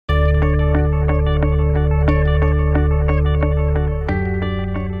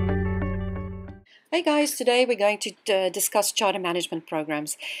Hey guys, today we're going to discuss charter management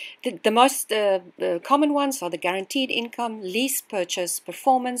programs. The most common ones are the guaranteed income, lease purchase,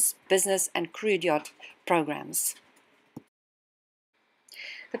 performance, business, and crude yacht programs.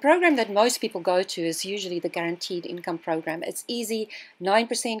 The program that most people go to is usually the guaranteed income program. It's easy,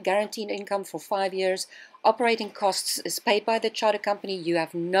 9% guaranteed income for 5 years. Operating costs is paid by the charter company. You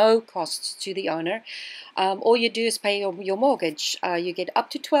have no costs to the owner. All you do is pay your mortgage. You get up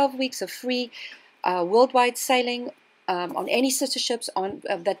to 12 weeks of free worldwide sailing on any sister ships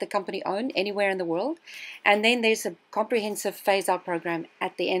that the company own anywhere in the world. And then there's a comprehensive phase-out program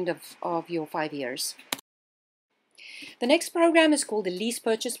at the end of your 5 years. The next program is called the lease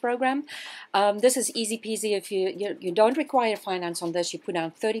purchase program. This is easy peasy. If you don't require finance on this, you put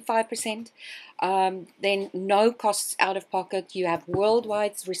down 35%. Then no costs out of pocket. You have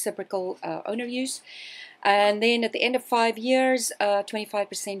worldwide reciprocal owner use. And then at the end of 5 years,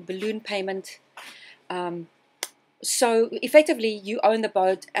 25% balloon payment. So effectively, you own the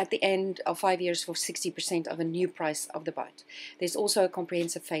boat at the end of 5 years for 60% of a new price of the boat. There's also a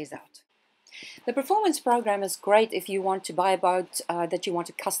comprehensive phase-out. The performance program is great if you want to buy a boat that you want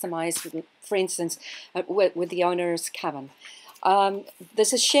to customize, for instance, with the owner's cabin.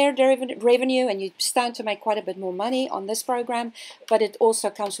 This is shared revenue, and you stand to make quite a bit more money on this program, but it also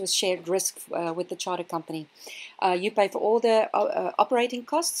comes with shared risk with the charter company. You pay for all the operating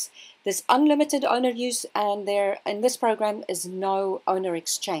costs. There's unlimited owner use, and in this program is no owner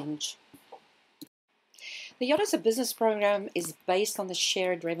exchange. The Yacht as a Business program is based on the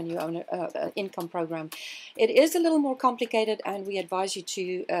shared revenue income program. It is a little more complicated, and we advise you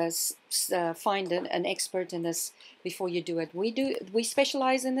to find an expert in this before you do it. We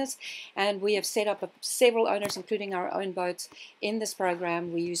specialize in this, and we have set up several owners, including our own boats, in this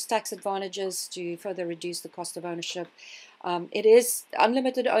program. We use tax advantages to further reduce the cost of ownership. It is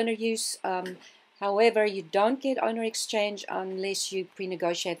unlimited owner use. However, you don't get owner exchange unless you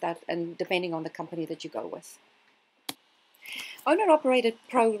pre-negotiate that, and depending on the company that you go with. Owner-operated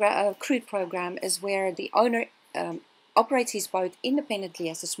crude program is where the owner operates his boat independently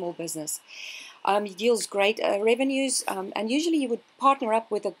as a small business. He deals great revenues, and usually you would partner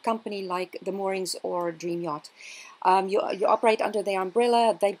up with a company like the Moorings or Dream Yacht. You operate under their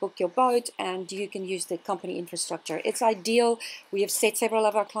umbrella, they book your boat, and you can use the company infrastructure. It's ideal. We have set several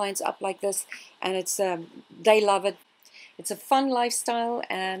of our clients up like this, and they love it. It's a fun lifestyle,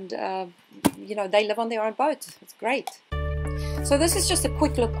 and they live on their own boat. It's great. So this is just a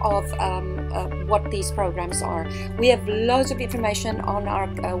quick look of what these programs are. We have loads of information on our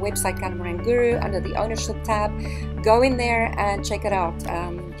website, Catamaran Guru, under the ownership tab. Go in there and check it out.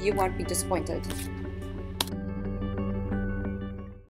 You won't be disappointed.